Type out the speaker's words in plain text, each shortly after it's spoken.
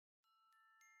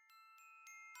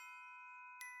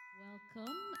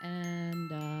welcome,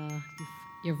 and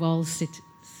you've all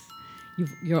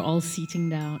you're all sitting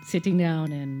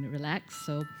down and relaxed.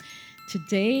 So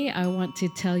today I want to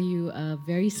tell you a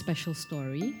very special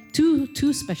story,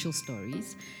 two special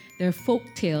stories. They're folk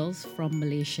tales from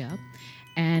Malaysia,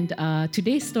 and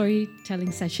today's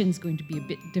storytelling session is going to be a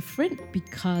bit different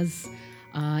because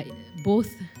both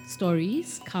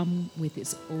stories come with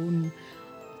its own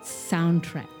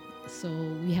soundtrack. So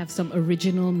we have some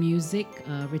original music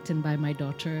written by my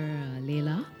daughter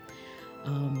Leila.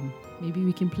 Maybe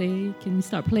we can play. Can we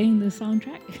start playing the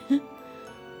soundtrack?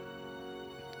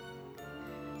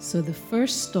 So the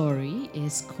first story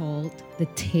is called "The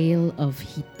Tale of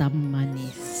Hitam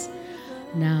Manis."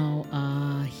 Now,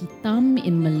 hitam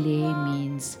in Malay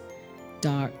means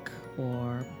dark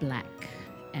or black,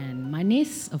 and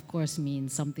manis, of course,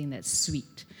 means something that's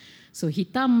sweet. So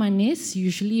hitam manis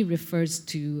usually refers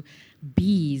to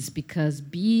bees because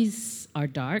bees are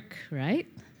dark, right?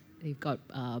 They've got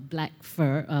black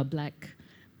fur,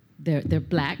 they're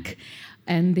black,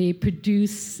 and they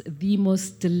produce the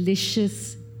most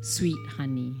delicious sweet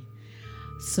honey.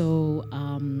 So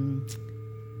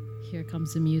here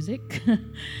comes the music.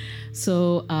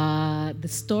 So the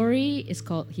story is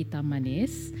called Hitam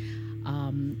Manis,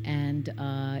 and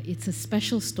it's a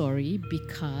special story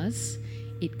because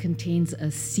it contains a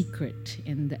secret,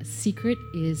 and the secret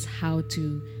is how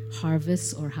to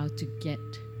harvest or how to get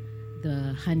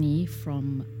the honey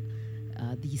from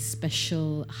these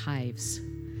special hives.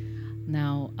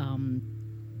 Now,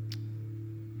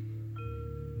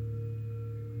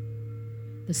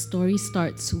 the story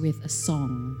starts with a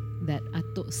song that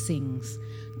Atuk sings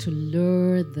to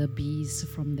lure the bees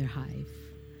from their hive.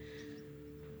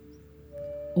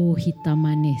 Oh hitam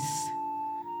manis,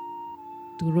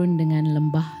 turun dengan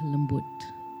lembah lembut.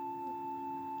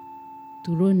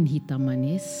 Turun hitam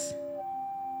manis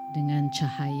dengan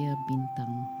cahaya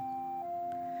bintang.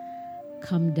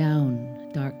 Come down,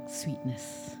 dark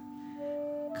sweetness.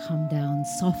 Come down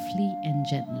softly and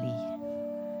gently.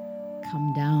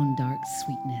 Come down, dark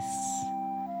sweetness.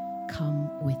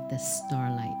 Come with the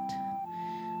starlight.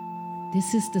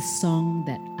 This is the song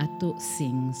that Atuk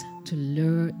sings to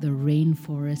lure the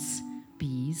rainforest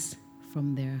bees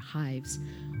from their hives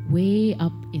way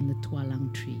up in the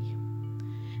tualang tree.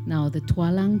 Now, the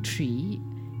tualang tree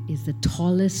is the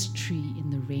tallest tree in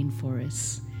the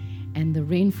rainforest, and the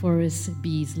rainforest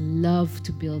bees love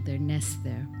to build their nest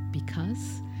there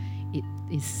because it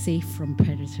is safe from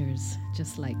predators,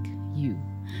 just like you.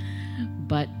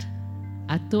 But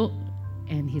Atuk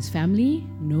and his family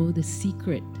know the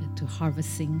secret to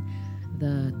harvesting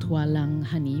the tualang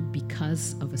honey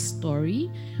because of a story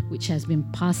which has been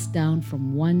passed down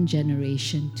from one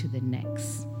generation to the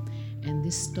next. And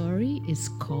this story is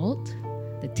called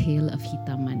The Tale of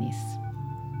Hitam Manis.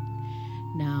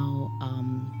 Now,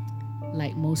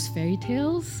 like most fairy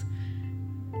tales,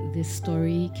 this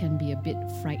story can be a bit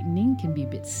frightening, can be a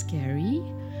bit scary,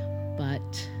 but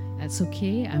that's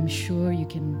okay. I'm sure you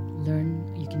can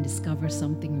learn, you can discover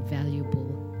something valuable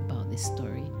about this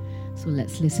story. So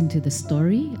let's listen to the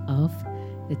story of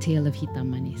The Tale of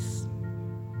Hitam Manis.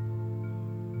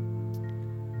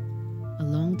 A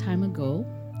long time ago,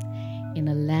 in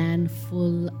a land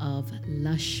full of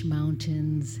lush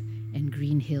mountains and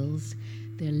green hills,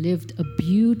 there lived a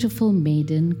beautiful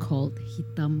maiden called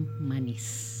Hitam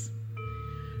Manis.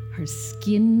 Her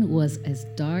skin was as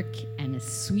dark and as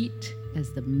sweet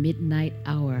as the midnight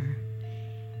hour,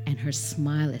 and her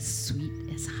smile as sweet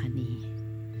as honey.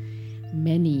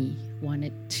 Many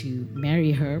wanted to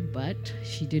marry her, but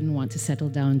she didn't want to settle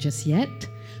down just yet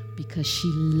because she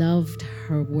loved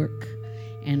her work.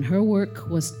 And her work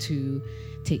was to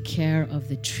take care of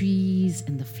the trees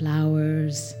and the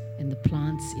flowers and the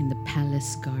plants in the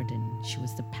palace garden. She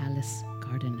was the palace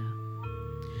gardener.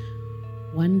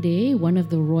 One day, one of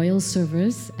the royal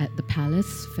servers at the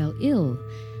palace fell ill.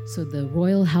 So the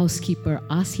royal housekeeper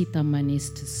asked Hitam Manis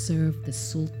to serve the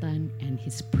sultan and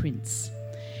his prince.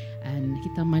 And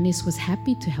Hitam Manis was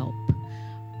happy to help,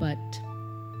 but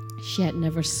she had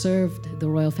never served the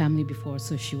royal family before,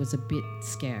 so she was a bit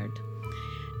scared.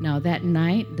 Now that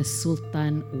night, the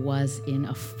sultan was in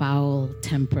a foul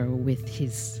temper with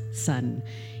his son.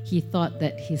 He thought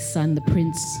that his son, the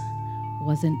prince,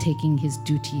 wasn't taking his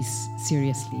duties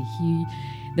seriously.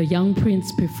 The young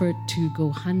prince preferred to go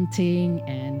hunting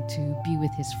and to be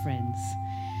with his friends.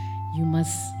 You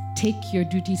must take your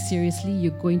duties seriously.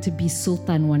 You're going to be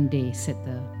sultan one day, said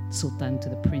the sultan to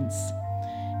the prince.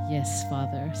 Yes,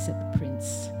 father, said the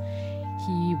prince.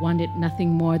 He wanted nothing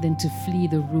more than to flee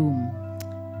the room.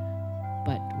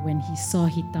 But when he saw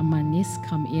Hitam Manis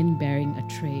come in bearing a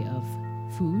tray of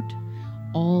food,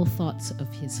 all thoughts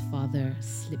of his father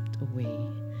slipped away.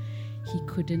 He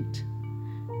couldn't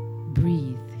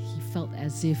breathe. He felt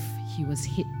as if he was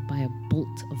hit by a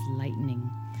bolt of lightning.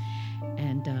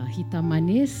 And Hitam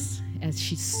Manis, as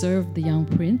she served the young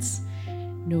prince,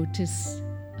 noticed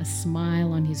a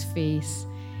smile on his face,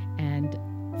 and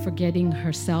forgetting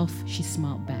herself, she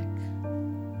smiled back.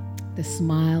 The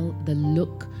smile, the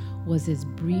look, was as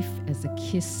brief as a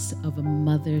kiss of a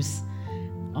mother's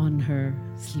on her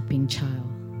sleeping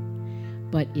child.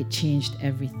 But it changed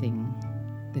everything.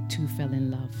 The two fell in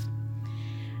love.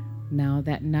 Now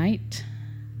that night,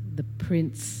 the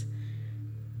prince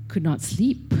could not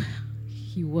sleep.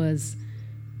 He was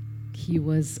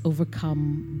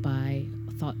overcome by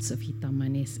thoughts of Hitam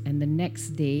Manis, and the next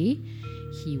day,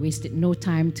 he wasted no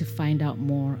time to find out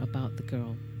more about the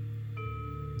girl.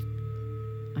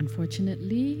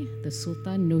 Unfortunately, the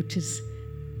Sultan noticed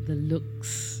the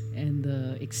looks and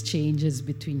the exchanges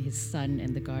between his son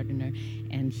and the gardener,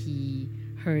 and he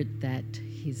heard that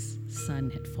his son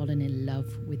had fallen in love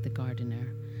with the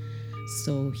gardener.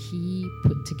 So he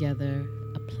put together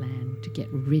a plan to get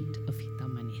rid of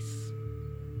Hitam Manis.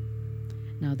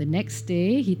 Now the next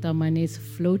day, Hitam Manis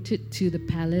floated to the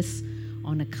palace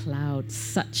on a cloud.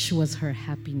 Such was her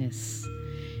happiness.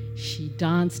 She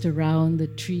danced around the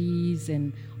trees,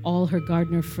 and all her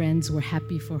gardener friends were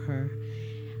happy for her.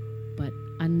 But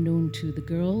unknown to the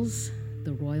girls,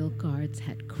 the royal guards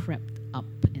had crept up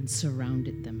and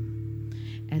surrounded them.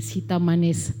 As Hitam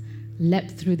Manis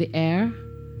leapt through the air,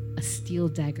 a steel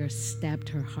dagger stabbed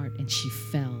her heart and she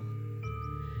fell.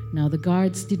 Now the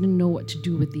guards didn't know what to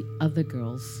do with the other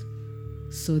girls,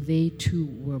 so they too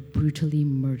were brutally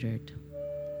murdered.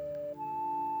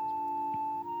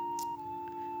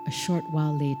 A short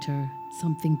while later,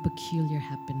 something peculiar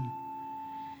happened.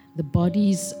 The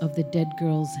bodies of the dead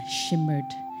girls shimmered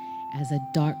as a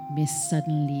dark mist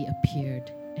suddenly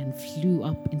appeared and flew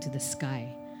up into the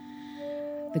sky.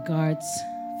 The guards,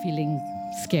 feeling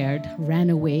scared, ran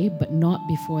away, but not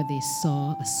before they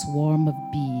saw a swarm of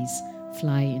bees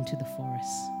fly into the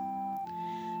forest.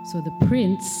 So the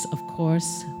prince, of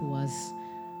course, was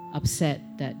upset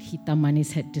that Hitam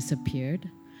Manis had disappeared,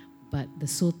 but the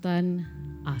Sultan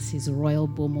asked his royal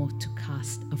bomo to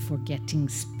cast a forgetting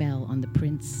spell on the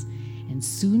prince, and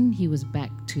soon he was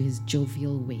back to his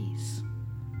jovial ways.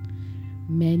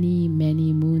 Many,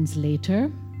 many moons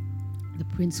later, the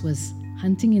prince was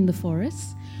hunting in the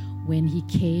forest when he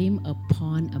came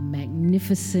upon a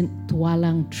magnificent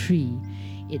tualang tree.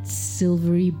 Its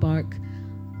silvery bark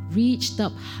reached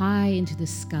up high into the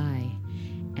sky,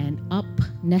 and up,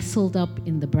 nestled up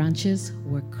in the branches,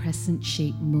 were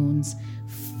crescent-shaped moons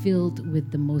filled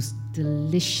with the most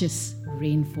delicious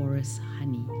rainforest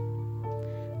honey.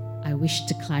 "I wish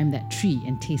to climb that tree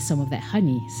and taste some of that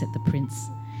honey," said the prince.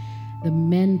 The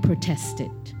men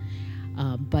protested,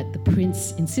 but the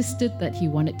prince insisted that he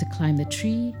wanted to climb the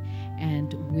tree,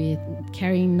 and with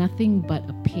carrying nothing but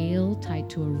a pail tied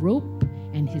to a rope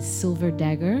and his silver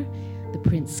dagger, the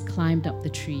prince climbed up the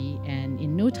tree and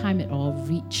in no time at all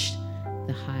reached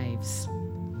the hives.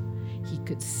 He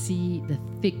could see the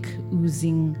thick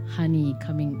oozing honey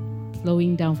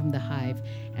flowing down from the hive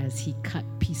as he cut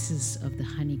pieces of the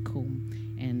honeycomb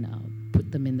and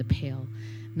put them in the pail.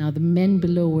 Now the men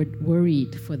below were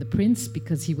worried for the prince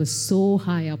because he was so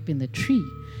high up in the tree.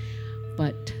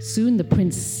 But soon the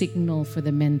prince signaled for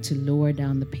the men to lower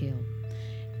down the pail.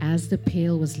 As the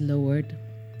pail was lowered,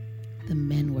 the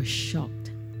men were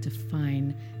shocked to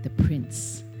find the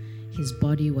prince. His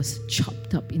body was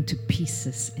chopped up into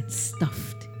pieces and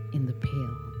stuffed in the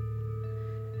pail.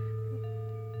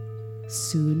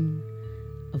 Soon,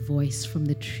 a voice from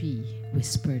the tree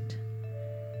whispered,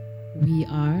 "We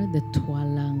are the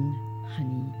tualang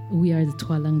honey. We are the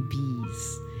tualang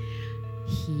bees.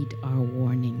 Heed our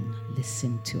warning.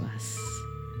 Listen to us.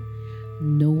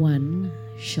 No one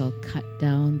shall cut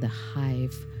down the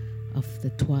hive of the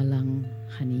tualang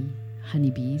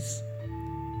honeybees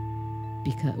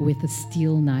with a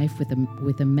steel knife,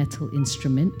 with a metal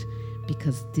instrument,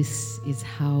 because this is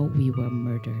how we were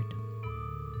murdered."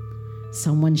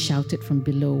 Someone shouted from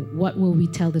below, "What will we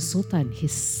tell the Sultan?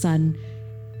 His son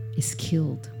is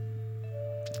killed."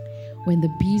 When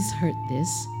the bees heard this,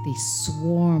 they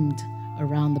swarmed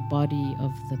around the body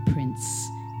of the prince,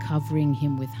 covering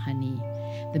him with honey.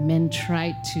 The men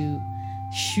tried to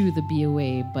shoo the bee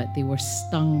away, but they were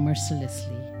stung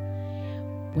mercilessly.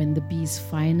 When the bees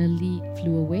finally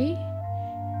flew away,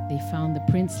 they found the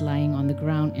prince lying on the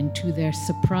ground, and to their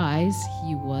surprise,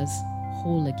 he was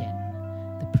whole again.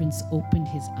 The prince opened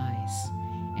his eyes,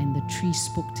 and the tree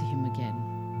spoke to him again.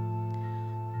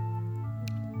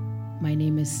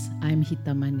 "I'm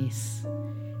Hitam Manis.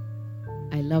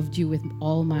 I loved you with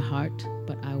all my heart,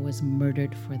 but I was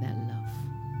murdered for that love.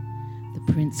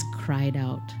 The prince cried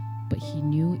out, but he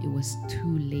knew it was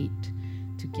too late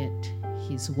to get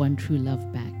his one true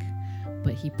love back.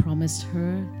 But he promised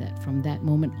her that from that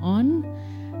moment on,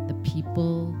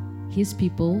 his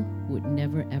people, would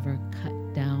never ever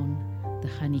cut down the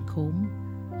honeycomb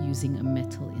using a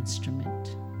metal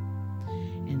instrument.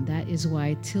 And that is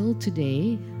why till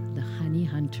today, the honey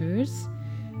hunters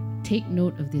take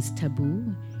note of this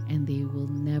taboo, and they will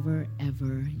never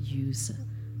ever use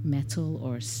metal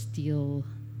or steel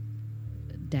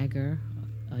dagger,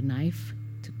 a knife,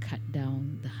 to cut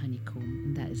down the honeycomb.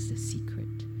 And that is the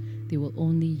secret. They will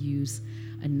only use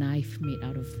a knife made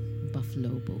out of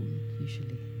buffalo bone,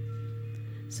 usually.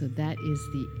 So that is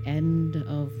the end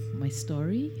of my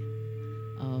story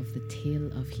of the tale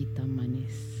of Hitam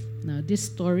Manis. Now, this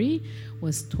story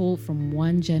was told from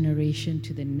one generation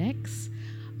to the next,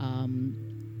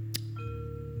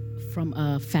 from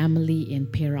a family in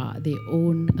Perak. They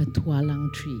own a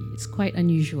tualang tree. It's quite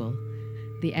unusual.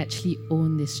 They actually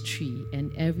own this tree,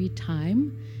 and every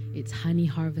time it's honey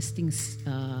harvesting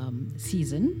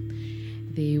season,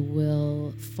 they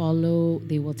will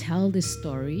tell this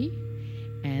story,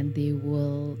 and they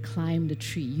will climb the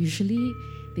tree. Usually,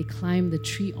 they climb the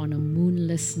tree on a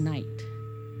moonless night.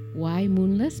 Why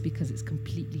moonless? Because it's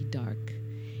completely dark.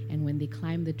 And when they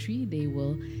climb the tree, they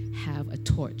will have a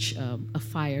torch, a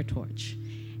fire torch.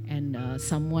 And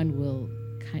someone will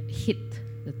hit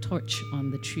the torch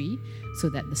on the tree so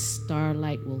that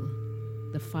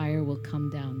the fire will come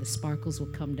down, the sparkles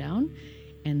will come down,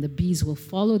 and the bees will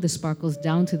follow the sparkles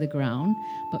down to the ground.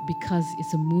 But because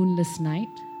it's a moonless night,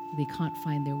 they can't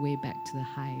find their way back to the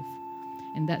hive.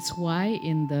 And that's why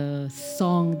in the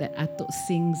song that Atok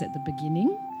sings at the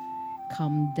beginning,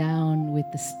 "Come down with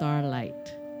the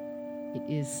starlight,"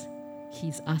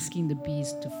 he's asking the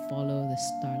bees to follow the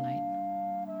starlight.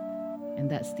 And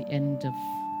that's the end of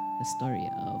the story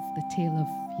of the tale of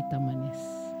Hitam Manis.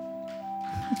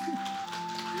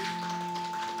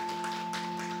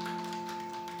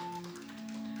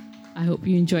 I hope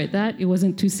you enjoyed that. It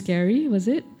wasn't too scary, was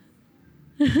it?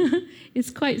 It's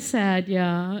quite sad,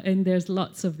 yeah, and there's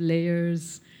lots of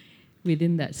layers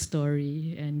within that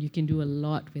story, and you can do a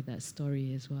lot with that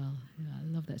story as well. Yeah, I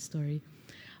love that story.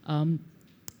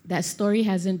 That story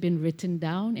hasn't been written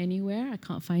down anywhere. I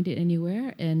can't find it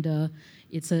anywhere, and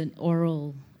it's an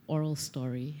oral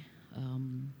story,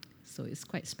 so it's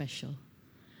quite special.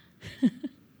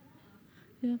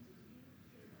 Yeah.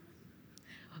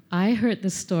 I heard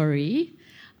the story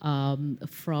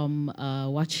from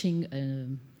watching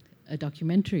a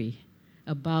documentary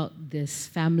about this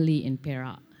family in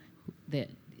Perak that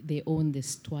they own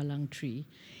this tualang tree.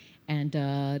 And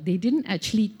they didn't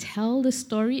actually tell the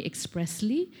story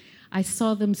expressly. I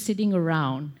saw them sitting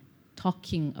around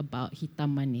talking about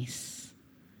Hitam Manis.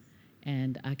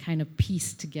 And I kind of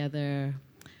pieced together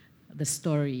the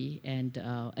story and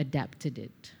adapted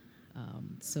it.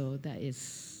 So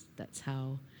that's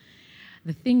how.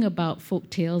 The thing about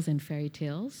folk tales and fairy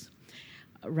tales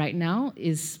right now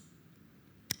is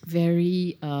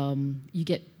very, you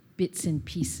get bits and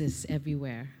pieces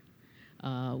everywhere.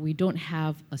 We don't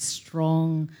have a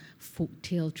strong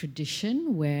folktale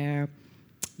tradition where,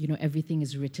 everything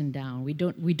is written down. We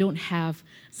don't have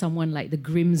someone like the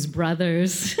Grimm's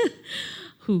brothers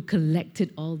who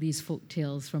collected all these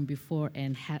folktales from before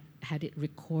and had it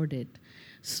recorded.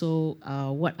 So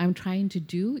what I'm trying to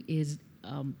do is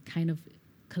kind of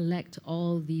collect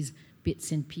all these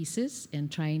bits and pieces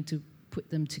and trying to put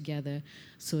them together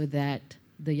so that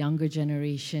the younger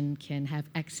generation can have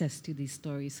access to these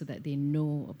stories so that they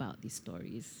know about these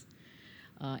stories.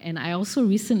 And I also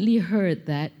recently heard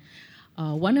that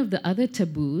one of the other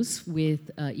taboos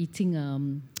with eating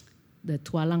the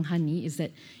tualang honey is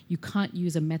that you can't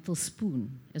use a metal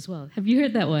spoon as well. Have you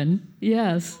heard that one?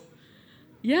 Yes.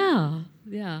 Yeah.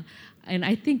 And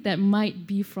I think that might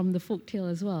be from the folktale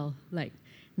as well. Like,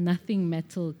 nothing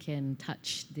metal can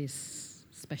touch this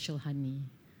special honey.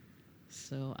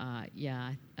 So,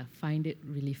 I find it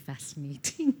really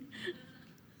fascinating.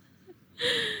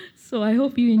 So I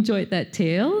hope you enjoyed that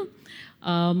tale.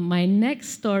 My next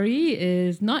story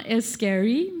is not as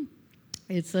scary.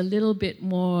 It's a little bit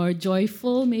more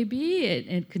joyful, maybe.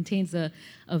 It contains a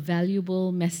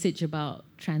valuable message about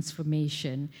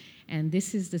transformation. And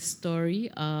this is the story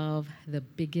of the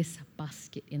biggest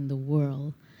basket in the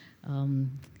world.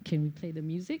 Can we play the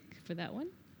music for that one?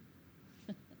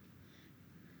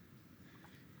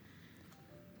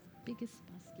 Biggest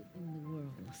basket in the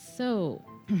world. So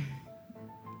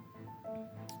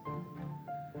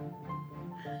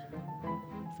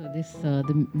So this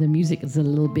the music is a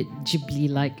little bit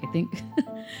Ghibli-like, I think.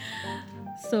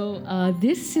 So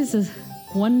this is a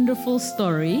wonderful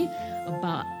story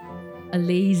about a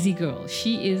lazy girl.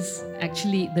 She is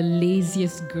actually the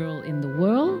laziest girl in the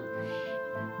world.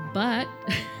 But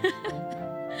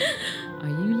are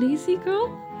you lazy,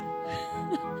 girl?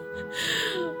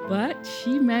 But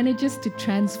she manages to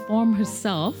transform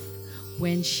herself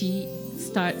when she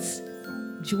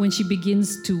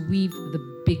begins to weave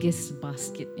the biggest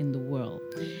basket in the world.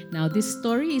 Now, this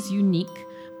story is unique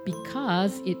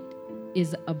because it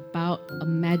is about a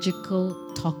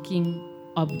magical talking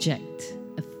object,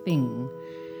 a thing.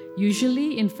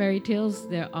 Usually in fairy tales,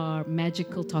 there are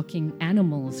magical talking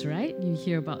animals, right? You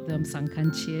hear about them,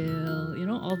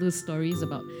 Sangkanchil, all those stories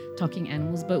about talking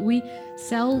animals. But we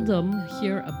seldom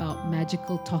hear about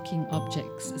magical talking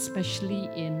objects, especially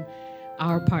in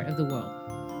our part of the world.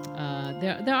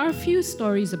 There are a few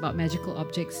stories about magical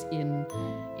objects in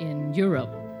Europe.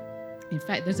 In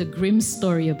fact, there's a Grimm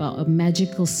story about a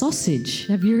magical sausage.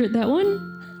 Have you heard that one?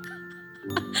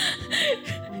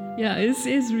 Yeah,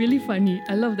 it's really funny.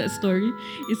 I love that story.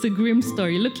 It's a Grimm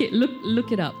story. Look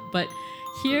it up. But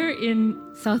here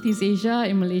in Southeast Asia,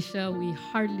 in Malaysia, we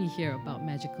hardly hear about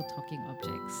magical talking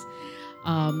objects.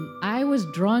 I was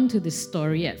drawn to this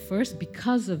story at first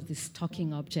because of this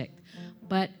talking object.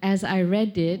 But as I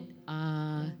read it,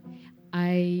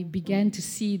 I began to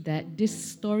see that this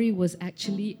story was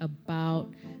actually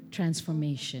about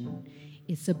transformation.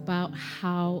 It's about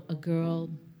how a girl,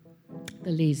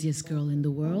 the laziest girl in the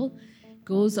world,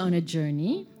 goes on a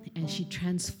journey and she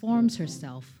transforms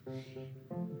herself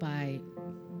by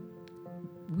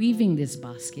weaving this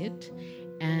basket.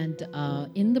 And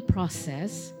in the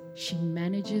process, she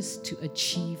manages to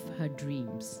achieve her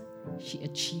dreams. She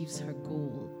achieves her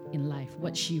goal in life,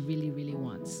 what she really, really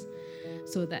wants.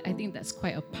 So that I think that's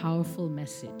quite a powerful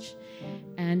message.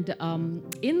 And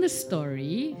in the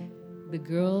story, the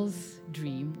girl's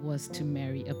dream was to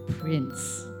marry a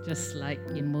prince, just like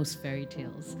in most fairy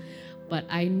tales. But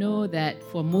I know that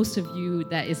for most of you,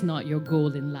 that is not your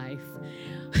goal in life.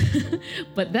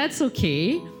 But that's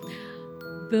okay.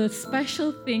 The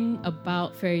special thing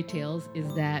about fairy tales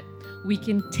is that we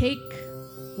can take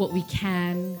what we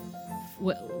can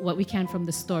from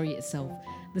the story itself.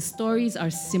 The stories are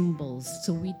symbols,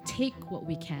 so we take what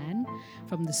we can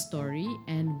from the story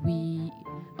and we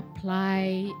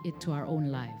apply it to our own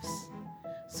lives.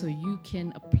 So you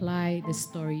can apply the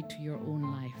story to your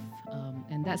own life.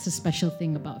 And that's a special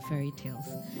thing about fairy tales.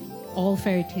 All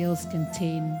fairy tales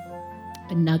contain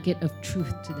a nugget of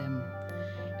truth to them.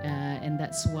 And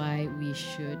that's why we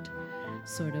should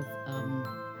sort of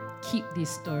keep these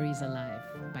stories alive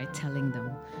by telling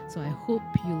them. So I hope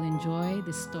you'll enjoy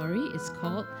this story. It's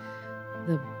called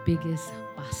The Biggest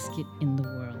Basket in the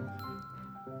World.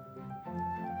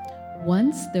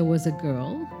 Once there was a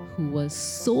girl who was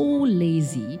so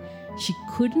lazy she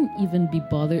couldn't even be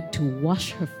bothered to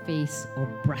wash her face or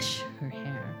brush her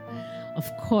hair. Of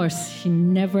course, she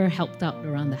never helped out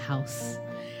around the house,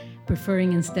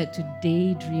 preferring instead to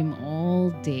daydream all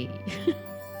day.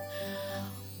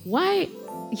 Why?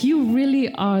 You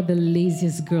really are the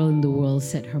laziest girl in the world,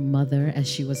 said her mother as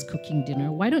she was cooking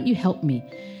dinner. Why don't you help me?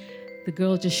 The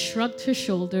girl just shrugged her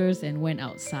shoulders and went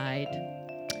outside.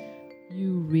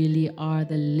 You really are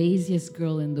the laziest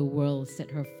girl in the world, said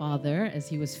her father as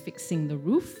he was fixing the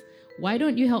roof. Why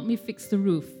don't you help me fix the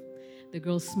roof? The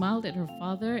girl smiled at her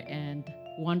father and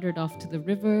wandered off to the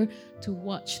river to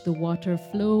watch the water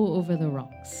flow over the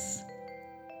rocks.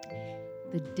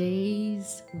 The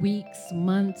days, weeks,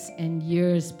 months, and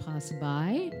years passed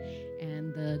by,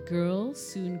 and the girl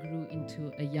soon grew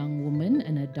into a young woman,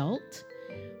 an adult.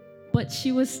 But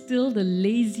she was still the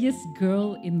laziest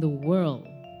girl in the world.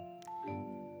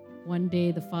 One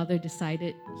day, the father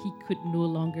decided he could no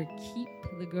longer keep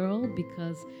the girl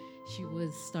because she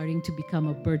was starting to become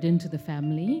a burden to the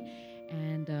family,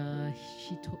 and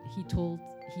he told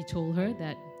her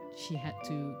that she had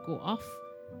to go off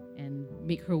and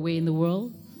make her way in the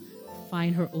world,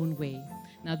 find her own way.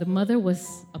 Now, the mother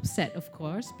was upset, of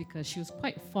course, because she was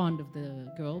quite fond of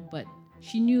the girl, but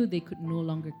she knew they could no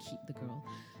longer keep the girl.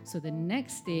 So the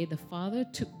next day, the father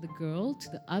took the girl to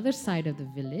the other side of the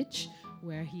village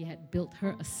where he had built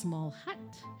her a small hut.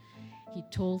 He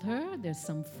told her, there's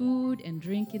some food and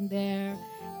drink in there.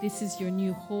 This is your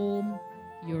new home.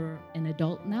 You're an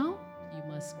adult now.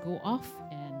 You must go off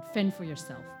and fend for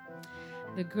yourself.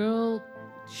 The girl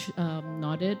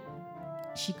nodded.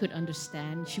 She could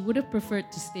understand. She would have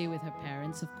preferred to stay with her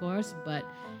parents, of course, but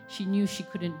she knew she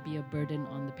couldn't be a burden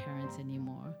on the parents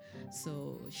anymore.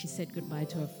 So she said goodbye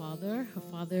to her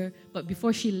father. But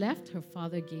before she left, her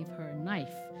father gave her a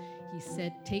knife. He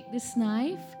said, take this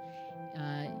knife.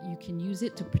 You can use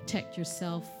it to protect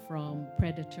yourself from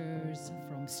predators,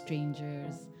 from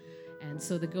strangers. And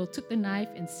so the girl took the knife,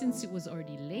 and since it was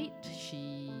already late,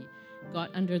 she got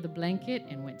under the blanket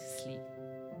and went to sleep.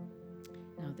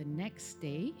 Now, the next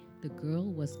day, the girl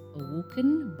was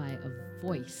awoken by a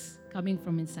voice coming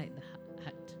from inside the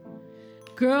hut.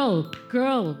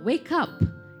 Girl, wake up.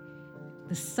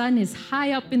 The sun is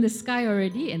high up in the sky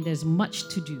already, and there's much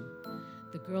to do.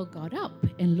 The girl got up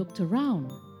and looked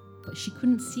around, but she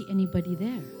couldn't see anybody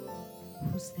there.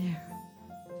 Who's there?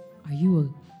 Are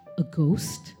you a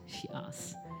ghost? She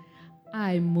asked.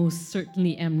 I most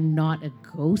certainly am not a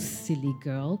ghost, silly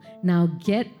girl. Now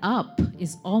get up.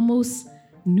 It's almost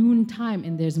noontime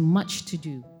and there's much to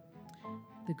do.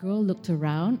 The girl looked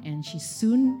around and she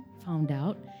soon found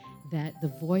out that the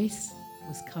voice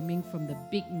was coming from the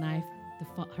big knife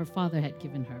her father had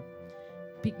given her.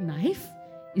 Big knife?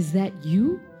 Is that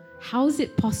you? How is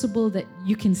it possible that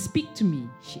you can speak to me?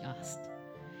 She asked.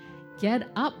 Get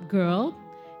up, girl.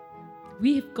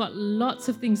 We've got lots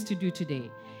of things to do today.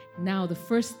 Now, the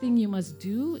first thing you must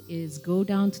do is go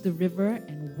down to the river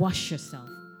and wash yourself.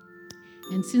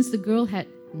 And since the girl had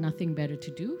nothing better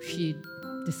to do, she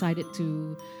decided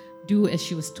to do as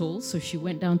she was told. So she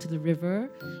went down to the river,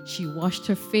 she washed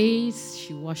her face,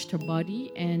 she washed her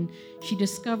body, and she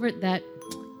discovered that,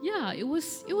 yeah, it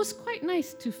was quite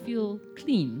nice to feel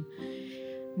clean.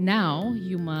 Now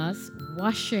you must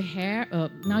wash your hair.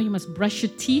 Now you must brush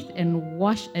your teeth and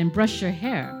wash and brush your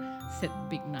hair, said the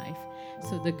big knife.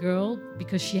 So the girl,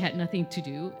 because she had nothing to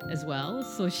do as well,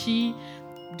 so she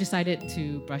decided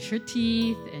to brush her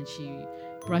teeth and she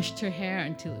brushed her hair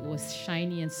until it was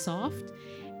shiny and soft.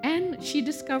 And she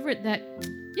discovered that,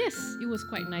 yes, it was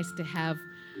quite nice to have,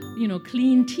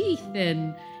 clean teeth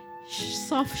and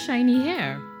soft, shiny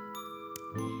hair.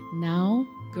 Now,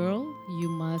 girl, you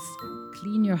must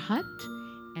clean your hut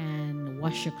and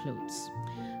wash your clothes.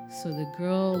 So the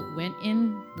girl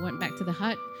went back to the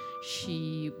hut.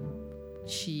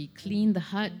 She cleaned the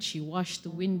hut, she washed the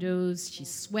windows, she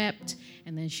swept,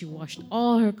 and then she washed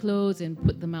all her clothes and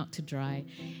put them out to dry.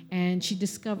 And she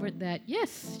discovered that,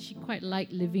 yes, she quite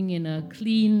liked living in a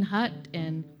clean hut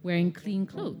and wearing clean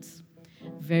clothes.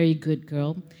 Very good,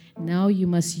 girl. Now you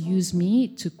must use me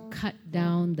to cut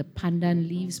down the pandan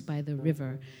leaves by the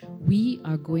river. We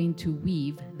are going to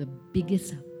weave the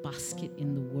biggest basket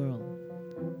in the world.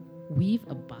 Weave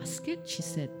a basket? She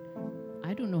said,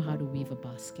 I don't know how to weave a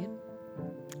basket.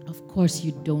 Of course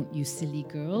you don't, you silly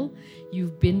girl.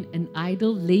 You've been an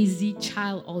idle, lazy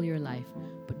child all your life.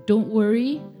 But don't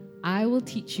worry, I will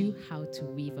teach you how to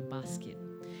weave a basket.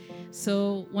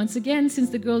 So once again, since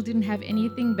the girl didn't have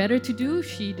anything better to do,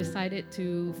 she decided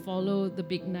to follow the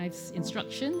big knife's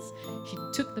instructions. She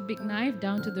took the big knife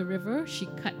down to the river. She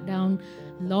cut down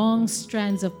long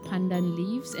strands of pandan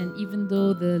leaves, and even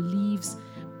though the leaves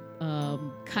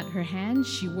cut her hand,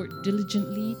 she worked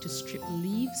diligently to strip the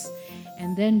leaves.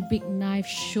 And then Big Knife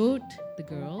showed the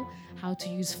girl how to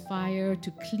use fire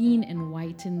to clean and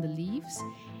whiten the leaves.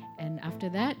 And after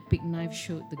that, Big Knife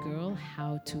showed the girl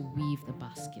how to weave the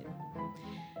basket.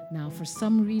 Now, for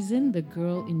some reason, the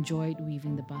girl enjoyed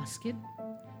weaving the basket,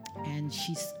 and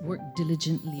she worked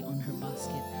diligently on her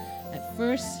basket. At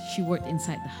first, she worked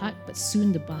inside the hut, but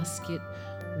soon the basket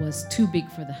was too big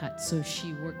for the hut, so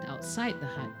she worked outside the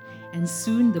hut. And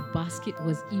soon the basket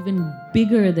was even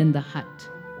bigger than the hut.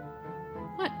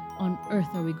 What on earth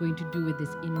are we going to do with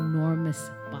this enormous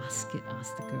basket?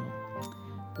 Asked the girl.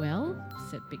 Well,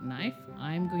 said Big Knife,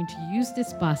 I'm going to use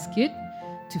this basket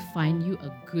to find you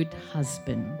a good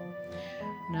husband.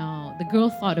 Now, the girl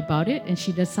thought about it and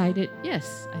she decided,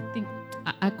 yes, I think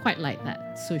I quite like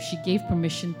that. So she gave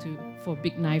permission for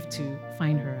Big Knife to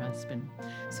find her husband.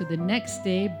 So the next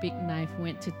day, Big Knife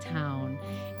went to town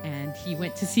and he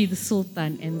went to see the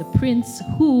Sultan and the prince,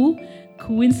 who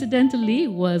coincidentally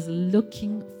was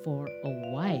looking for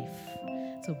a wife.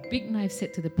 So Big Knife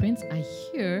said to the prince, I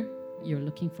hear you're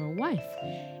looking for a wife.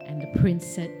 And the prince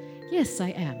said, yes, I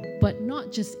am, but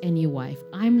not just any wife.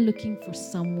 I'm looking for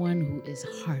someone who is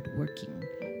hardworking.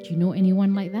 Do you know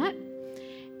anyone like that?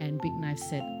 And Big Knife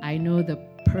said, I know the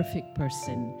perfect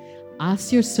person.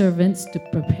 Ask your servants to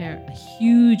prepare a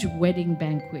huge wedding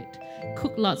banquet.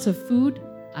 Cook lots of food.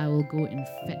 I will go and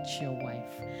fetch your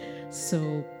wife.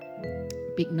 So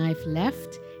Big Knife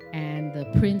left, and the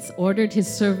prince ordered his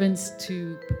servants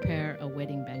to prepare a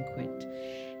wedding banquet.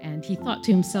 And he thought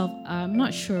to himself, I'm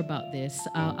not sure about this.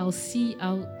 I'll see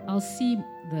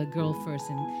the girl first,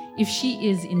 and if she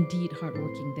is indeed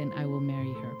hardworking, then I will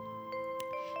marry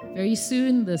her. Very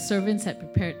soon, the servants had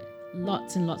prepared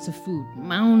lots and lots of food,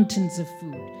 mountains of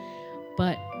food.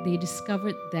 But they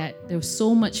discovered that there was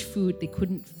so much food they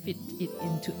couldn't fit it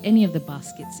into any of the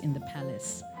baskets in the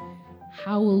palace.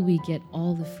 How will we get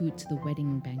all the food to the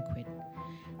wedding banquet?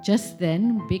 Just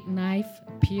then, Big Knife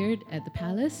appeared at the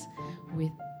palace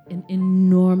with an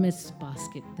enormous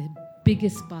basket, the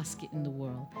biggest basket in the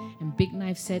world. And Big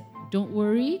Knife said, "Don't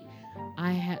worry,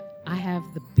 I have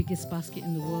the biggest basket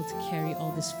in the world to carry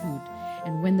all this food."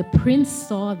 And when the prince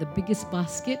saw the biggest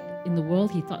basket in the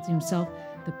world, he thought to himself,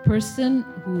 the person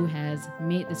who has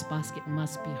made this basket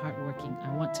must be hardworking.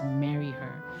 I want to marry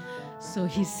her. So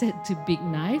he said to Big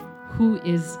Knife, "Who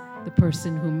is the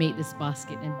person who made this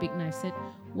basket?" And Big Knife said,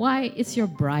 "Why, it's your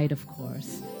bride, of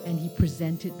course." And he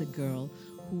presented the girl,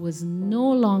 who was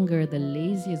no longer the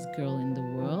laziest girl in the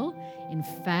world. In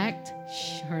fact,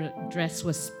 her dress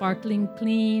was sparkling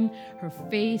clean, her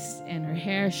face and her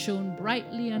hair shone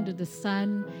brightly under the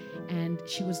sun, and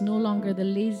she was no longer the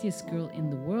laziest girl in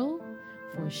the world,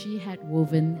 for she had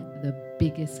woven the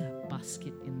biggest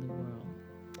basket in the world.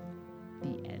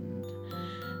 The end.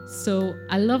 So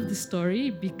I love the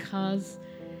story because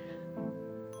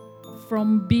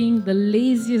from being the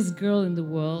laziest girl in the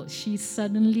world, she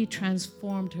suddenly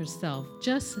transformed herself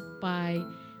just by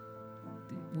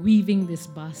weaving this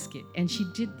basket. And she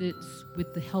did this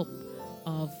with the help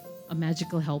of a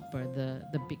magical helper,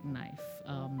 the Big Knife.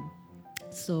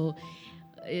 So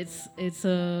it's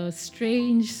a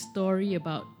strange story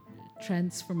about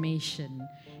transformation,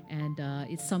 and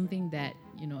it's something that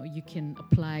you can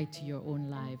apply to your own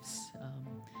lives.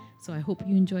 So I hope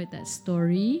you enjoyed that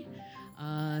story.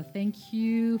 Thank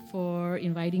you for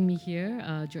inviting me here,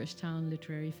 Georgetown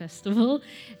Literary Festival.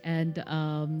 And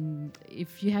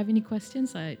if you have any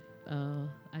questions,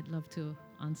 I'd love to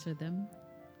answer them.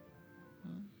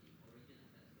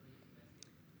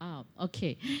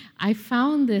 Okay. I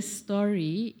found this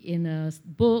story in a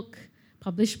book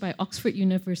published by Oxford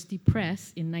University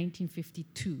Press in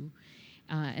 1952.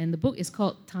 And the book is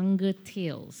called Tangga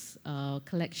Tales, a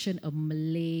collection of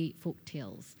Malay folk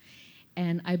tales.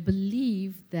 And I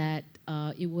believe that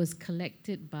it was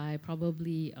collected by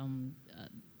probably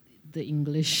the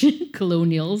English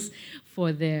colonials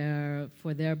for their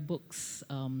books.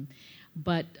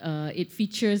 But it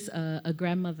features a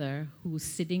grandmother who's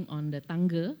sitting on the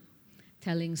tangga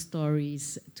telling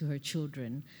stories to her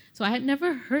children. So I had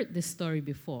never heard this story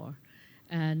before.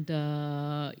 And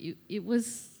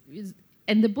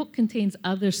and the book contains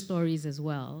other stories as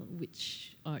well,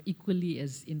 which are equally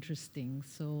as interesting.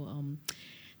 So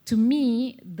to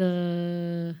me,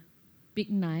 the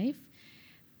Big Knife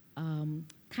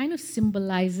kind of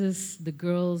symbolizes the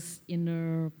girl's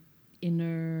inner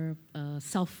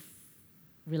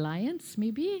self-reliance,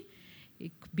 maybe,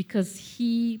 because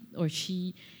he or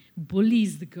she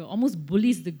almost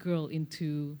bullies the girl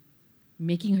into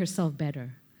making herself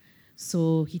better.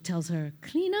 So he tells her,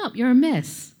 "Clean up, you're a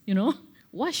mess,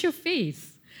 wash your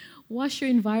face, wash your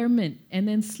environment." And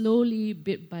then slowly,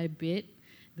 bit by bit,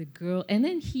 the girl, and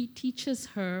then he teaches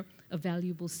her a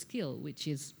valuable skill, which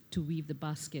is to weave the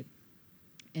basket.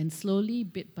 And slowly,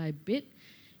 bit by bit,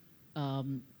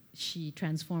 she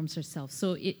transforms herself.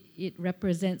 So it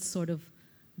represents sort of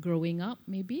growing up,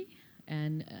 maybe.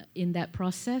 And in that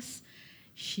process,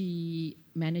 she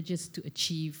manages to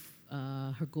achieve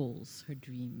her goals, her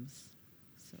dreams.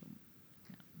 So,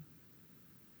 yeah.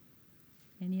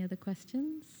 Any other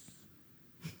questions?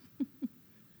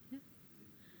 Yeah.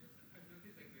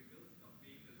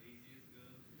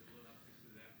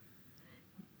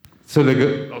 So the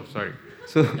girl, oh sorry.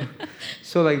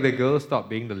 So like the girl stopped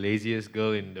being the laziest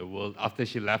girl in the world after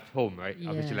she left home, right? Yes.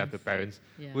 After she left her parents.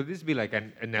 Yeah. Would this be like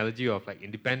an analogy of like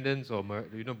independence or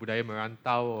budaya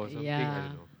merantau or something? Yeah. I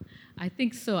don't know. I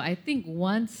think so. I think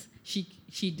once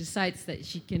she decides that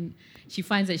she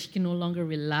finds that she can no longer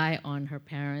rely on her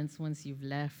parents once you've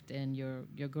left and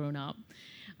you're grown up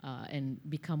and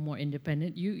become more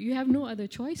independent. You have no other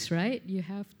choice, right? You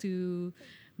have to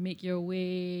make your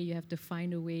way. You have to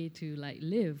find a way to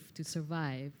live, to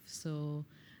survive. So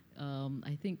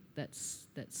I think that's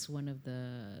one of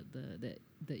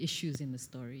the issues in the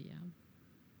story. Yeah.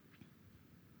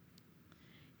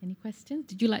 Any questions?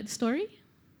 Did you like the story?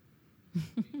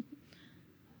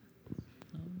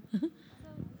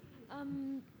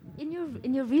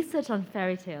 In your research on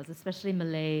fairy tales, especially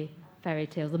Malay fairy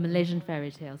tales or Malaysian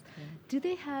fairy tales, do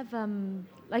they have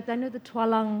I know the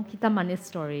Tualang Hitam Manis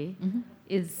story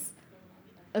is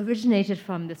originated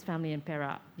from this family in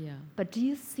Perak. Yeah. But do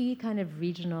you see kind of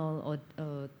regional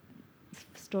or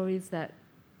stories that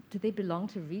do they belong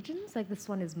to regions? Like this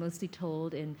one is mostly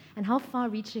told and how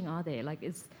far-reaching are they? Like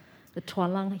is the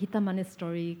Tualang Hitam Manis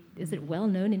story, is it well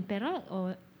known in Perak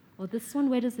or Well, this one,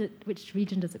 which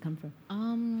region does it come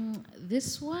from?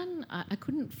 This one, I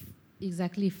couldn't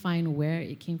exactly find where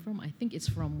it came from. I think it's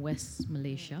from West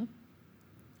Malaysia.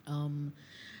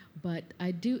 But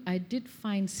I did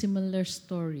find similar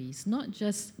stories, not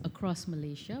just across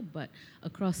Malaysia, but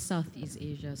across Southeast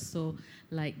Asia. So,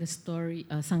 like the story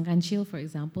Sangkanchil, for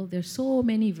example, there's so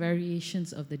many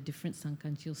variations of the different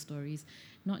Sangkanchil stories,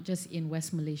 not just in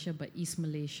West Malaysia, but East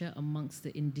Malaysia amongst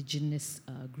the indigenous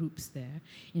groups there.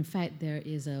 In fact, there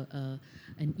is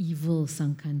an evil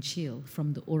Sangkanchil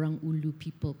from the Orang Ulu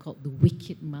people called the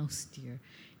Wicked Mouse Deer.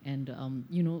 And,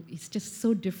 it's just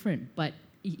so different, but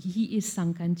he is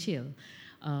Sangkanchil.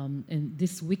 And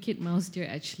this Wicked Mouse Deer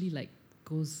actually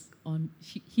goes on,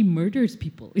 he murders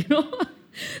people,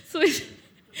 So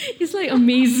it's like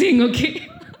amazing, okay?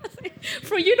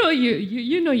 For your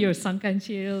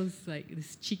Sangkanchils, like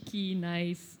this cheeky,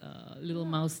 nice little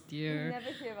mouse deer.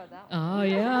 Never hear about that one. Oh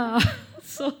yeah.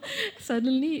 So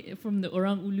suddenly, from the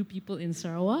Orang Ulu people in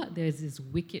Sarawak, there's this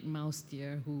wicked mouse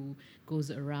deer who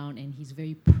goes around and he's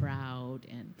very proud,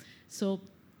 and so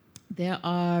there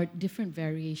are different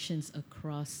variations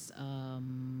across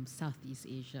Southeast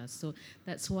Asia. So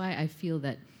that's why I feel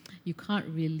that you can't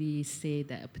really say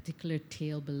that a particular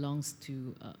tale belongs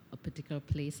to a particular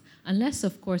place, unless,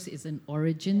 of course, it's an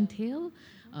origin tale.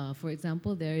 For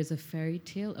example, there is a fairy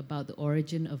tale about the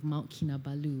origin of Mount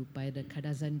Kinabalu by the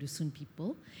Kadazan Dusun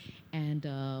people. And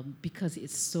because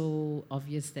it's so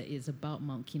obvious that it's about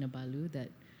Mount Kinabalu,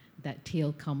 that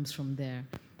tale comes from there.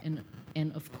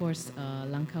 And of course,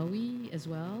 Langkawi as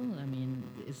well. I mean,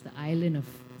 it's the island of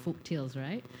folk tales,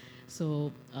 right?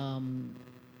 So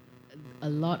a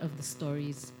lot of the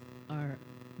stories are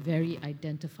very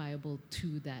identifiable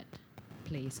to that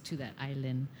place, to that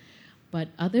island. But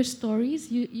other stories,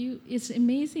 it's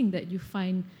amazing that you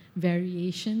find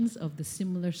variations of the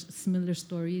similar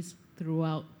stories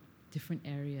throughout different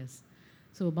areas.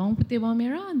 So Bawang Putih Bawang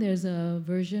Merah, there's a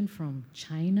version from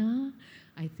China.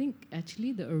 I think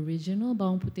actually the original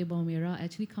Bawang Putih Bawang Merah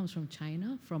actually comes from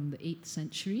China from the 8th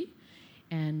century.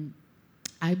 And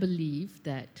I believe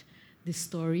that this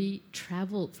story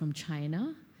traveled from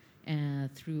China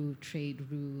through trade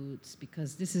routes,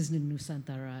 because this is the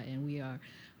Nusantara and we are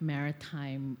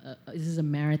maritime. This is a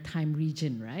maritime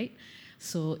region, right?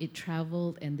 So it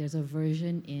traveled, and there's a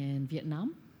version in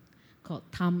Vietnam called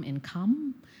Tam and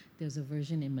Kam. There's a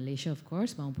version in Malaysia, of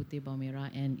course, Bawang Putih Bawang Merah,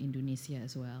 and Indonesia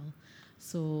as well.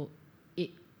 So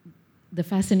the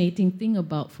fascinating thing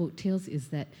about folk tales is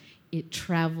that it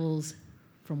travels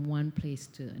from one place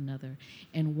to another.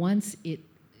 And once it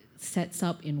sets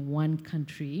up in one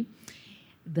country,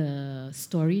 the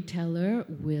storyteller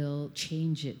will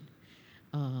change it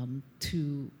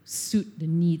to suit the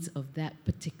needs of that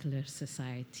particular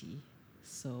society.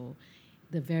 So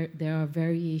there are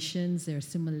variations, there are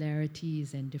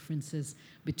similarities and differences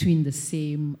between the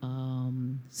same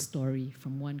story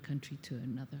from one country to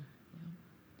another.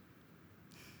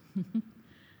 Yeah.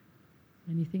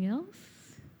 Anything else?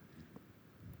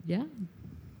 Yeah?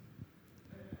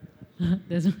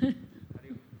 There's one. Do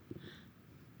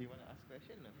you want to ask a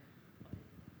question?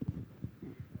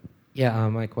 Yeah,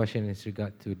 my question is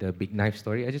regard to the Big Knife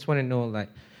story. I just want to know,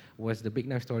 was the Big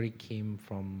Knife story came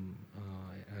from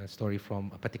a story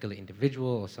from a particular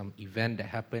individual or some event that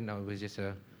happened, or it was just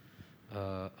a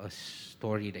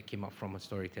story that came up from a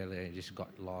storyteller and it just got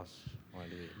lost? Or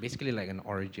basically like an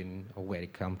origin of where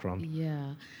it come from?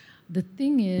 Yeah. The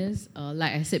thing is,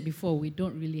 like I said before, we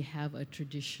don't really have a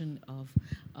tradition of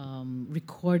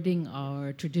recording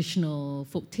our traditional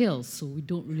folk tales, so we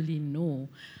don't really know.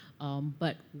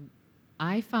 But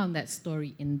I found that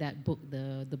story in that book,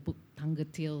 the book Tangga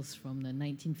Tales from the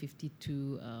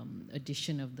 1952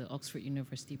 edition of the Oxford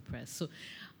University Press. So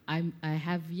I'm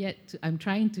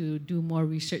trying to do more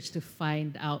research to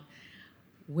find out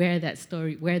where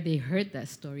they heard that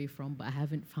story from, but I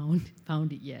haven't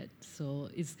found it yet. So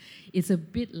it's a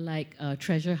bit like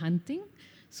treasure hunting.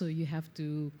 So you have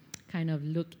to kind of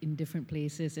look in different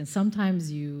places, and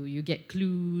sometimes you get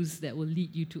clues that will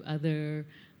lead you to other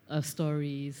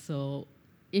stories. So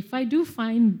if I do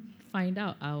find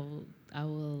out, I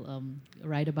will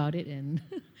write about it and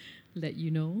let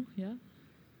you know. Yeah.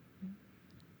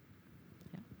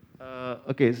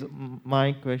 Okay, so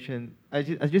my question, I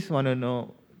just want to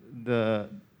know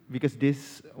because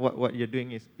this what you're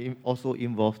doing is also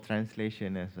involves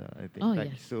translation as well, I think. Oh,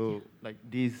 yes. So like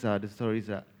these are the stories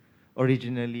that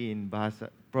originally in Bahasa,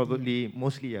 probably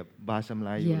mostly Bahasa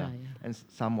Melayu, and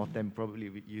some of them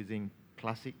probably using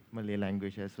classic Malay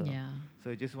language as well. Yeah.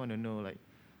 So I just want to know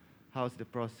how's the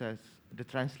process, the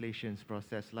translations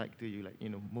process like to you,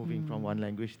 moving from one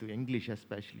language to English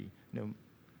especially,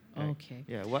 Okay.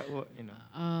 Yeah. What you know?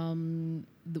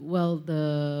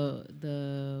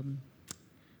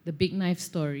 The Big Knife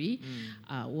story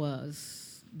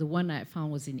was the one I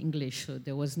found was in English, so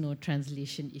there was no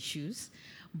translation issues.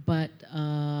 But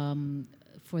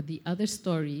for the other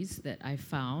stories that I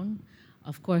found,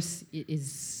 of course, it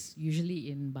is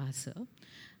usually in Bahasa.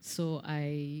 So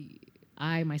I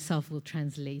myself will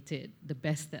translate it the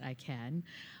best that I can.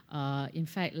 In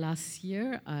fact, last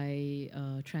year I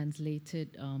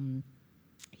translated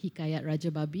Hikayat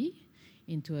Raja Babi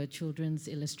into a children's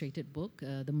illustrated book,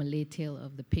 The Malay Tale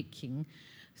of the Pig King.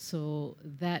 So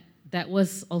that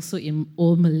was also in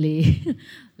Old Malay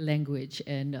language.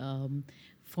 And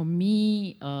for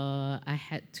me, I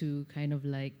had to kind of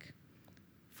like,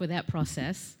 for that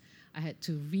process, I had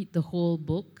to read the whole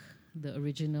book, the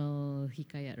original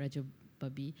Hikayat Raja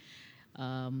Babi,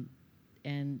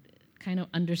 and kind of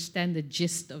understand the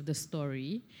gist of the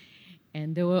story.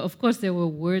 And there were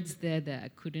words there that I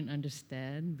couldn't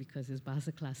understand because it's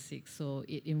Bahasa Klasik. So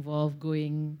it involved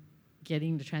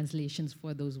getting the translations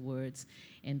for those words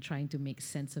and trying to make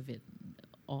sense of it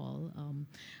all.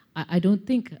 I don't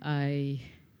think I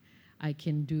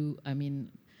can do. I mean,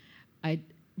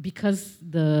 because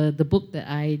the book that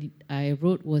I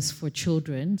wrote was for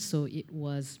children, so it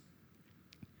was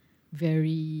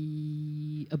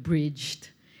very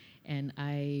abridged. And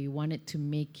I wanted to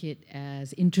make it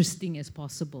as interesting as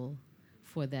possible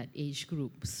for that age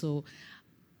group. So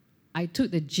I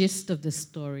took the gist of the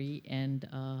story and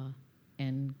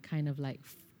kind of like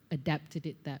adapted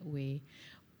it that way.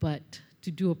 But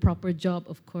to do a proper job,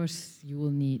 of course, you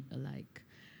will need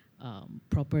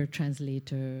proper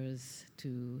translators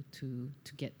to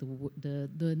get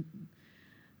the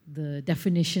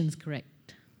definitions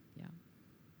correct. Yeah.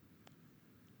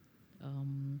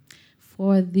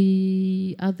 For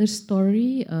the other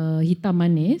story, Hitam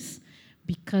Manis,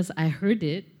 because I heard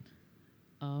it,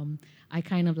 I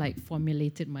kind of like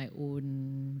formulated my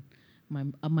own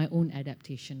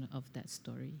adaptation of that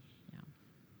story. Yeah.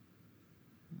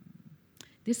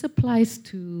 This applies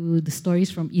to the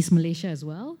stories from East Malaysia as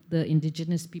well, the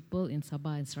indigenous people in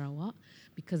Sabah and Sarawak,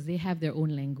 because they have their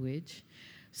own language.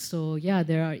 So yeah,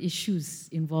 there are issues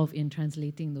involved in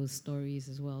translating those stories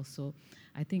as well. So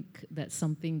I think that's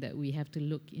something that we have to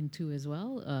look into as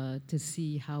well, to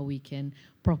see how we can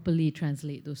properly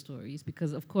translate those stories.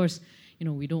 Because of course,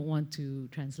 we don't want to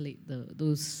translate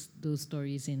those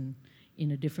stories in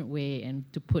a different way and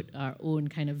to put our own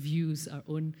kind of views, our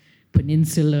own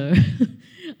peninsular,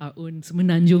 our own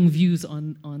Semenanjung views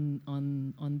on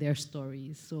their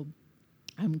stories. So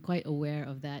I'm quite aware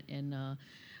of that, and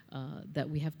that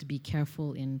we have to be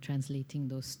careful in translating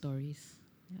those stories.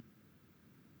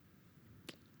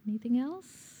 Anything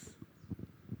else?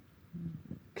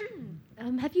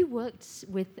 Have you worked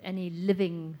with any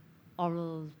living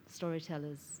oral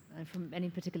storytellers from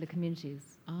any particular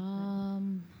communities?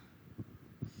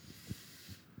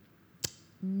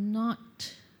 Not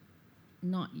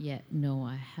yet. No,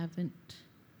 I haven't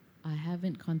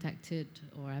contacted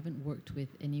or I haven't worked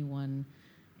with any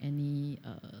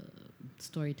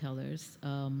storytellers.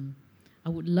 I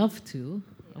would love to.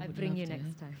 I bring you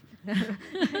next time.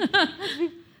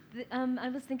 I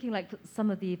was thinking like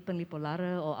some of the Penglipo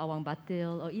Lara or Awang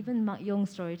Batil or even Mak Yong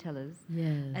storytellers.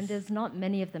 Yes. And there's not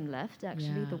many of them left,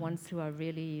 actually, the ones who are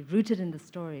really rooted in the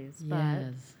stories.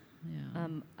 Yes.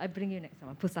 But I bring you next time,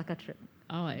 a Pusaka trip.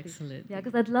 Oh, excellent. Yeah,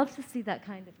 because I'd love to see that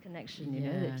kind of connection,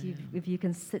 if you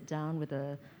can sit down with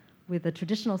a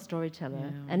traditional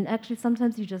storyteller. And actually,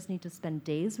 sometimes you just need to spend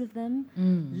days with them,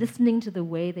 listening to the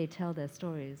way they tell their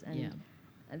stories. And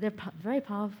they're very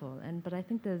powerful. But I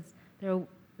think there's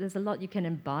a lot you can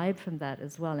imbibe from that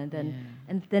as well, and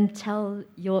then tell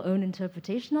your own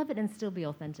interpretation of it and still be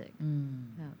authentic.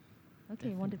 Yeah. Okay,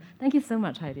 Definitely. wonderful. Thank you so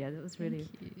much, Heidi. That was really,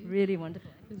 really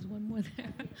wonderful. There's one more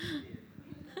there.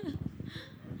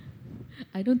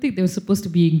 I don't think they were supposed to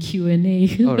be in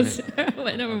Q&A. Oh, right.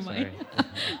 But never mind.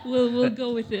 We'll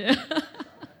go with it.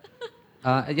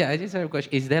 I just have a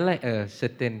question. Is there like a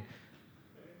certain...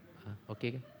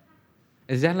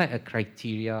 Is there like a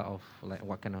criteria of like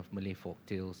what kind of Malay folk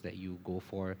tales that you go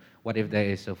for? What if there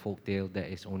is a folk tale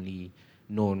that is only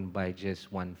known by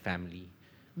just one family?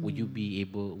 Would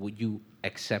you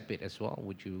accept it as well?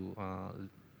 Would you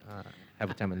have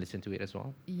a time and listen to it as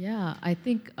well? Yeah, I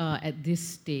think at this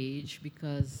stage,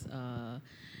 because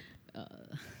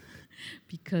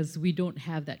we don't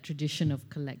have that tradition of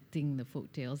collecting the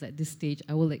folk tales, at this stage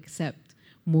I will accept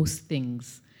most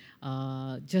things,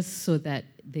 just so that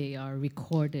they are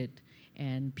recorded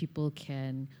and people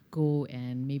can go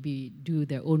and maybe do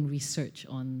their own research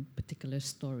on particular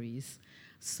stories.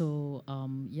 So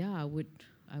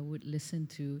I I would listen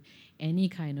to any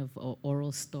kind of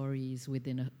oral stories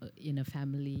within in a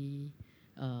family,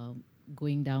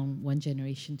 going down one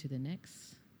generation to the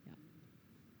next.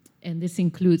 Yeah. And this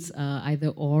includes either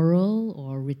oral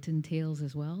or written tales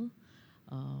as well.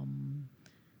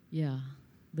 Yeah,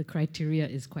 the criteria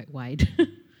is quite wide.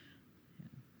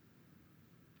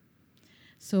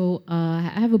 So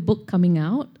I have a book coming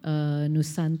out,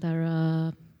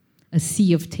 Nusantara, A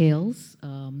Sea of Tales.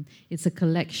 It's a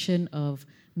collection of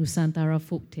Nusantara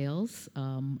folk tales.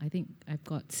 I think I've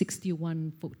got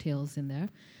 61 folk tales in there.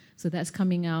 So that's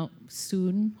coming out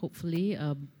soon, hopefully,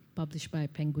 published by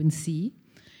Penguin Sea.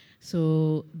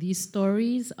 So these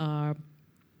stories are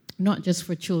not just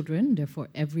for children, they're for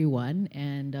everyone.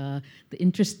 And the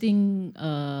interesting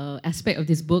aspect of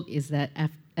this book is that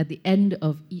at the end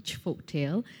of each folk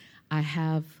tale, I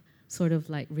have sort of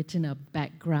like written a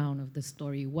background of the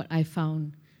story, what I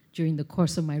found during the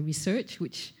course of my research,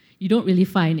 which you don't really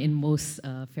find in most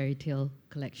fairy tale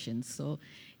collections. So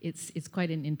it's quite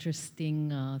an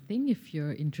interesting thing if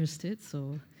you're interested.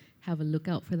 So have a look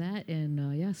out for that,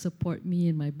 and yeah, support me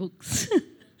in my books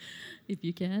if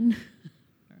you can.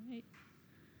 All right.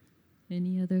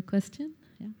 Any other question?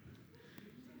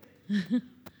 Yeah.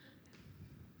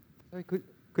 Sorry,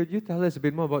 could you tell us a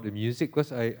bit more about the music? Because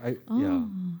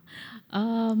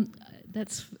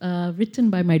that's written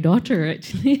by my daughter,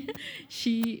 actually.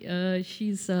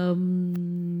 She's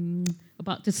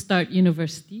about to start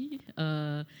university,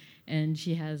 and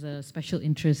she has a special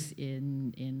interest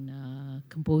in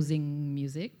composing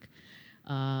music.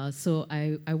 So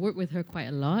I work with her quite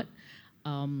a lot.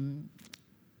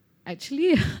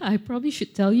 Actually, I probably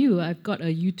should tell you, I've got a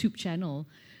YouTube channel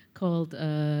called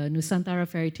Nusantara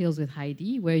Fairy Tales with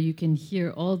Heidi, where you can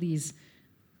hear all these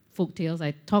folk tales.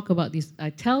 I talk about these, I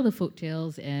tell the folk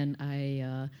tales, and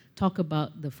I talk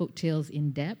about the folk tales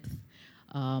in depth.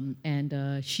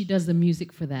 And she does the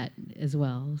music for that as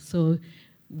well. So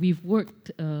we've worked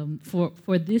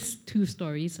for these two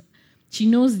stories. She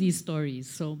knows these stories,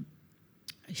 so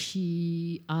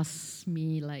she asks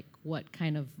me like what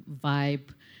kind of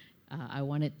vibe I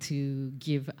wanted to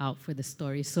give out for the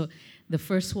story. So the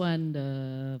first one,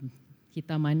 the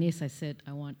Hitam Manis, I said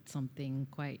I want something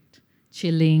quite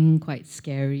chilling, quite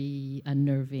scary,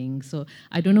 unnerving. So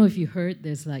I don't know if you heard,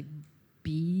 there's like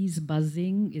bees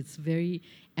buzzing. It's very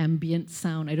ambient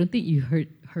sound. I don't think you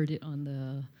heard it on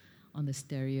the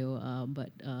stereo,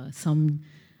 but some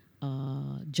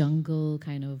jungle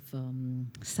kind of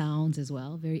sounds as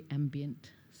well, very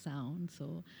ambient sound.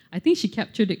 So I think she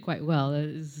captured it quite well.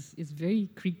 It's very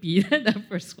creepy, that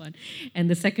first one. And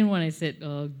the second one, I said,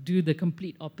 do the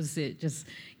complete opposite. Just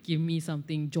give me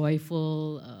something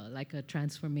joyful, like a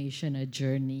transformation, a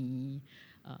journey.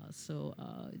 So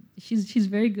she's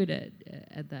very good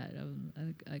at that.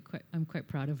 I'm quite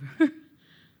proud of her.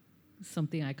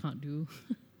 Something I can't do.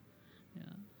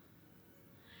 Yeah.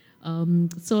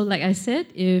 So like I said,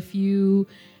 if you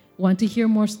want to hear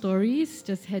more stories,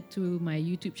 just head to my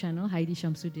YouTube channel, Heidi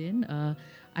Shamsuddin.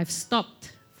 I've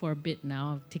stopped for a bit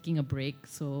now, taking a break,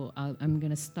 so I'm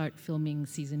gonna start filming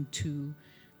season 2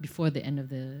 before the end of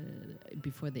the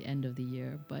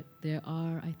year. But there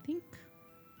are, I think,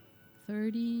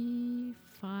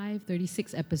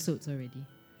 36 episodes already.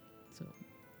 So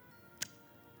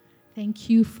thank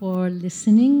you for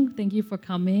listening. Thank you for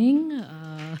coming.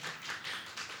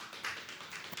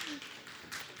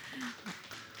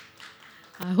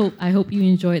 I hope you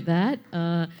enjoyed that.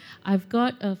 I've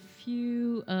got a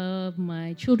few of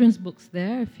my children's books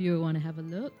there if you want to have a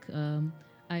look.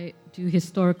 I do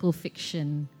historical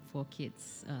fiction for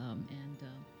kids.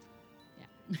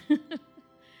 Yeah.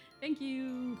 Thank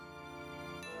you.